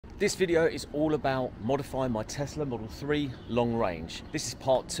This video is all about modifying my Tesla Model 3 long range. This is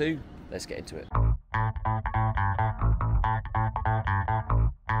part 2. Let's get into it.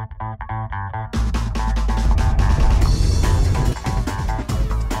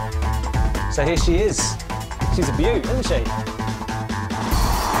 So here she is. She's a beaut, isn't she?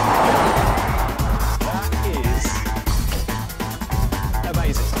 That is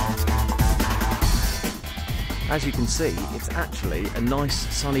amazing. As you can see, it's actually a nice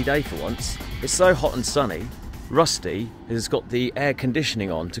sunny day for once. It's so hot and sunny, Rustee has got the air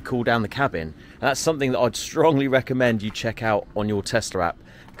conditioning on to cool down the cabin. And that's something that I'd strongly recommend you check out on your Tesla app,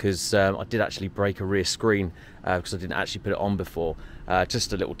 because I did actually break a rear screen because I didn't actually put it on before.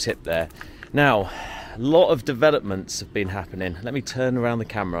 Just a little tip there. Now, a lot of developments have been happening. Let me turn around the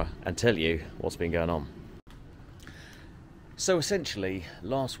camera and tell you what's been going on. So essentially,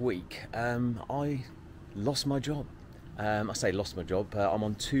 last week, I lost my job. I say lost my job, I'm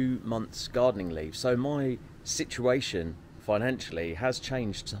on 2 months gardening leave. So my situation financially has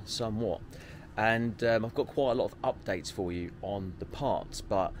changed somewhat. And I've got quite a lot of updates for you on the parts,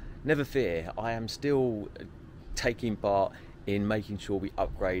 but never fear, I am still taking part in making sure we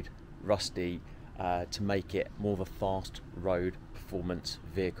upgrade Rustee to make it more of a fast road performance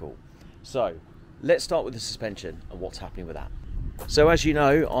vehicle. So let's start with the suspension and what's happening with that. So as you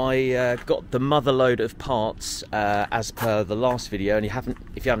know, I got the mother load of parts as per the last video, and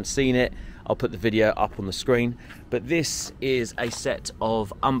if you haven't seen it, I'll put the video up on the screen. But this is a set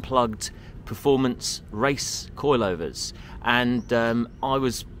of unplugged performance race coilovers, and I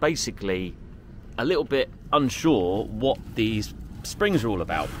was basically a little bit unsure what these springs are all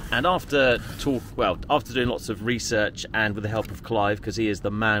about, and after doing lots of research and with the help of Clive, because he is the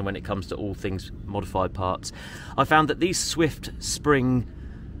man when it comes to all things modified parts, I found that these Swift Spring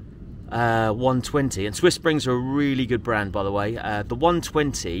 120, and Swift Springs are a really good brand, by the way. The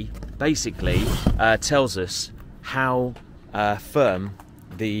 120 basically tells us how firm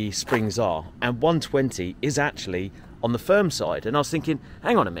the springs are, and 120 is actually on the firm side. And I was thinking,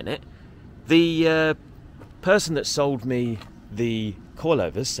 hang on a minute, the person that sold me the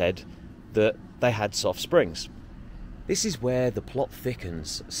coilovers said that they had soft springs. This is where the plot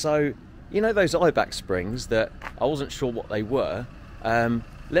thickens. So, you know those eye-back springs that I wasn't sure what they were?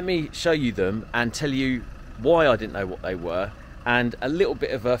 Let me show you them and tell you why I didn't know what they were, and a little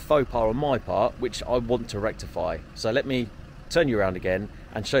bit of a faux pas on my part, which I want to rectify. So let me turn you around again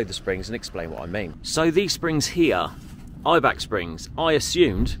and show you the springs and explain what I mean. So these springs here, eye-back springs, I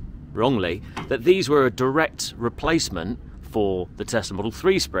assumed, wrongly, that these were a direct replacement for the Tesla Model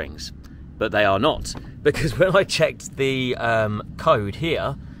 3 springs, but they are not, because when I checked the code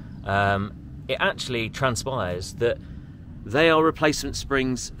here, it actually transpires that they are replacement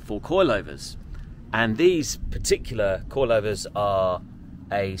springs for coilovers, and these particular coilovers are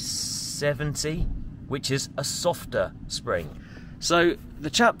a 70, which is a softer spring. So the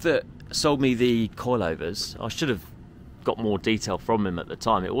chap that sold me the coilovers, I should have got more detail from him at the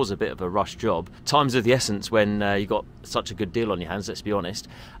time. It was a bit of a rush job. Time's of the essence when you got such a good deal on your hands, let's be honest.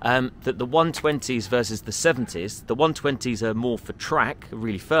 That the 120s versus the 70s, the 120s are more for track,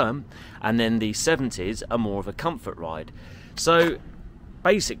 really firm, and then the 70s are more of a comfort ride. So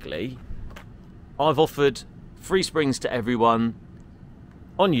basically, I've offered free springs to everyone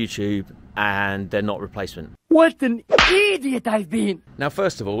on YouTube, and they're not replacement. What an idiot I've been! Now,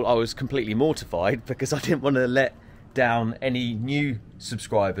 first of all, I was completely mortified because I didn't want to let down any new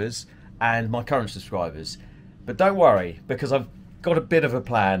subscribers and my current subscribers, but don't worry, because I've got a bit of a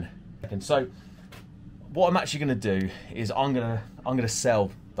plan. And so what I'm actually going to do is I'm going to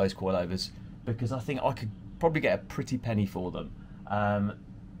sell those coilovers, because I think I could probably get a pretty penny for them,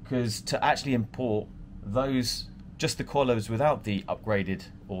 because to actually import those, just the coilovers without the upgraded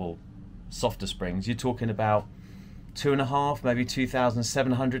or softer springs, you're talking about 2.5, maybe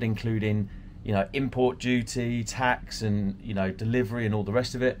 2,700, including, you know, import duty, tax, and, you know, delivery and all the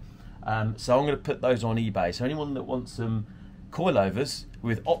rest of it. So I'm going to put those on eBay. So anyone that wants some coilovers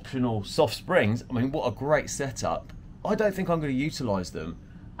with optional soft springs, I mean, what a great setup. I don't think I'm going to utilize them.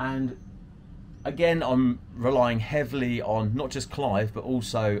 And again, I'm relying heavily on not just Clive, but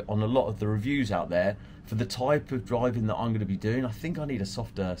also on a lot of the reviews out there for the type of driving that I'm going to be doing. I think I need a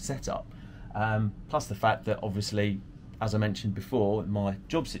softer setup. Plus the fact that, obviously, as I mentioned before, my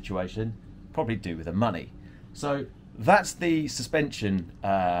job situation, probably do with the money. So that's the suspension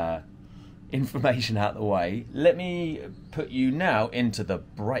information out of the way. Let me put you now into the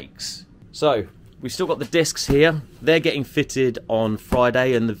brakes. So we've still got the discs here. They're getting fitted on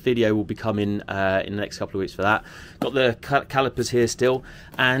Friday, and the video will be coming in the next couple of weeks for that. Got the calipers here still,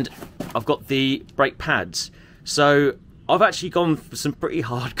 and I've got the brake pads. So I've actually gone for some pretty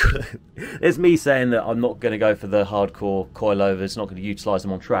hardcore. There's me saying that I'm not going to go for the hardcore coilovers, not going to utilise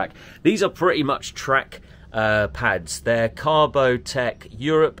them on track. These are pretty much track pads. They're Carbotech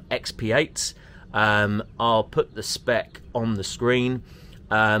Europe XP8s. I'll put the spec on the screen.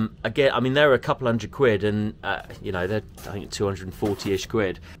 Again, I mean, they're a couple £100 and you know, they're I think 240-ish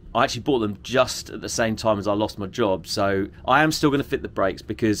quid. I actually bought them just at the same time as I lost my job, so I am still going to fit the brakes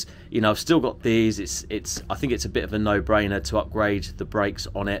because, you know, I've still got these. I think it's a bit of a no-brainer to upgrade the brakes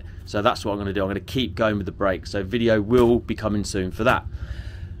on it, so that's what I'm going to do. I'm going to keep going with the brakes, so video will be coming soon for that.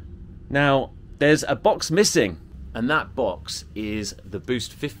 Now, there's a box missing, and that box is the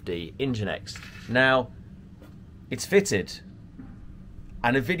Boost 50 Ingenext. Now, it's fitted,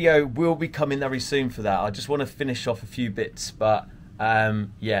 and a video will be coming very soon for that. I just want to finish off a few bits, but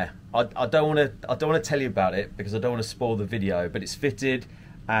yeah, I don't want to tell you about it because I don't want to spoil the video. But it's fitted,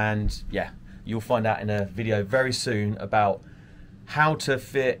 and yeah, you'll find out in a video very soon about how to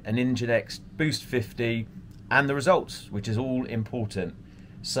fit an Ingenext Boost 50 and the results, which is all important.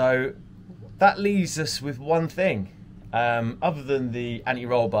 So that leaves us with one thing, other than the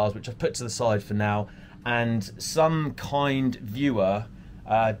anti-roll bars, which I've put to the side for now, and some kind viewer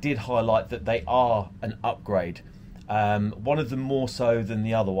did highlight that they are an upgrade. One of them more so than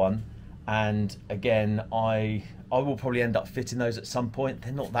the other one, and again, I will probably end up fitting those at some point.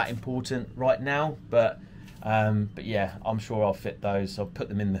 They're not that important right now, but yeah, I'm sure I'll fit those. I'll put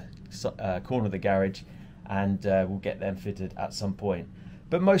them in the corner of the garage, and we'll get them fitted at some point.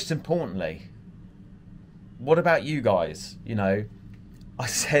 But most importantly, what about you guys? You know, I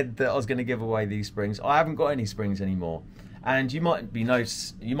said that I was going to give away these springs. I haven't got any springs anymore. And you might have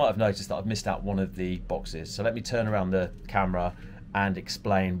noticed that I've missed out one of the boxes. So let me turn around the camera and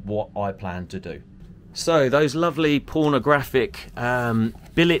explain what I plan to do. So those lovely pornographic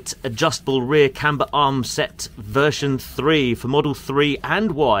billet adjustable rear camber arm set version 3 for Model 3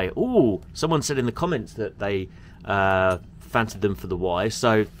 and Y. Ooh, someone said in the comments that they fancied them for the Y.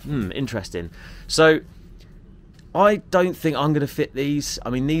 So interesting. So I don't think I'm going to fit these.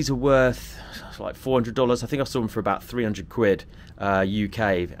 I mean, these are worth like $400. I think I saw them for about 300 quid UK,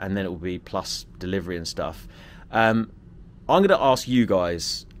 and then it will be plus delivery and stuff. I'm going to ask you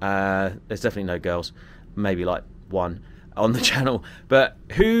guys, there's definitely no girls, maybe like one on the channel, but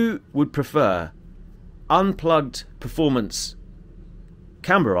who would prefer unplugged performance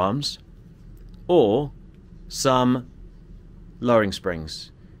camber arms or some lowering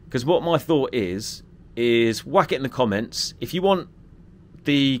springs? Because what my thought is whack it in the comments. If you want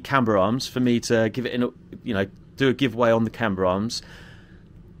the camber arms for me to give it in, you know, do a giveaway on the camber arms,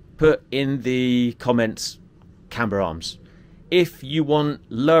 put in the comments camber arms. If you want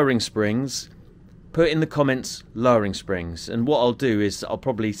lowering springs, put in the comments lowering springs. And what I'll do is I'll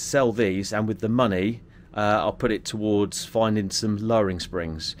probably sell these, and with the money I'll put it towards finding some lowering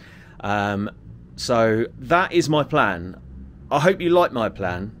springs. So that is my plan. I hope you like my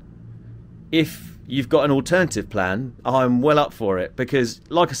plan. If you've got an alternative plan, I'm well up for it, because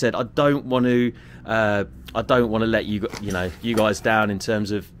like I said, I don't want to let you guys down in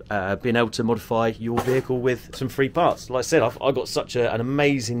terms of being able to modify your vehicle with some free parts. Like I said, I got such an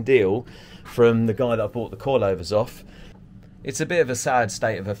amazing deal from the guy that I bought the coilovers off. It's a bit of a sad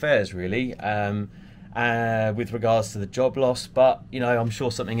state of affairs, really, with regards to the job loss, but you know, I'm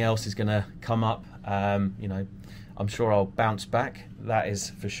sure something else is going to come up. You know, I'm sure I'll bounce back, that is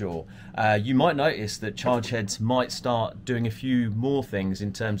for sure. You might notice that Chargeheads might start doing a few more things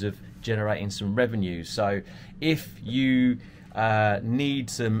in terms of generating some revenue. So if you need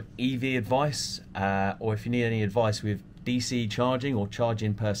some EV advice, or if you need any advice with DC charging or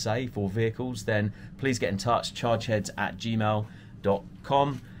charging per se for vehicles, then please get in touch,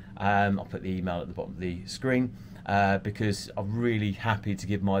 chargeheads@gmail.com. I'll put the email at the bottom of the screen, because I'm really happy to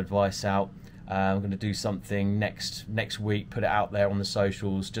give my advice out. I'm going to do something next week, put it out there on the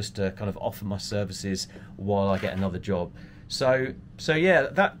socials, just to kind of offer my services while I get another job. So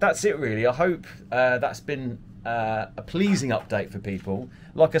yeah, that's it really. I hope that's been a pleasing update for people.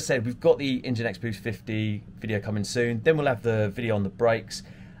 Like I said, we've got the Ingenext Boost 50 video coming soon. Then we'll have the video on the brakes,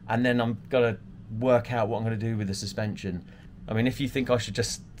 and then I'm going to work out what I'm going to do with the suspension. I mean, if you think I should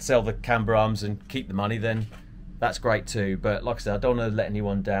just sell the camber arms and keep the money, then that's great too. But like I said, I don't want to let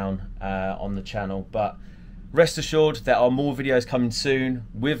anyone down on the channel. But rest assured, there are more videos coming soon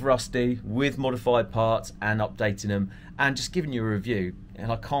with Rustee, with modified parts, and updating them, and just giving you a review.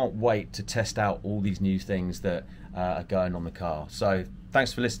 And I can't wait to test out all these new things that are going on the car. So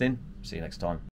thanks for listening. See you next time.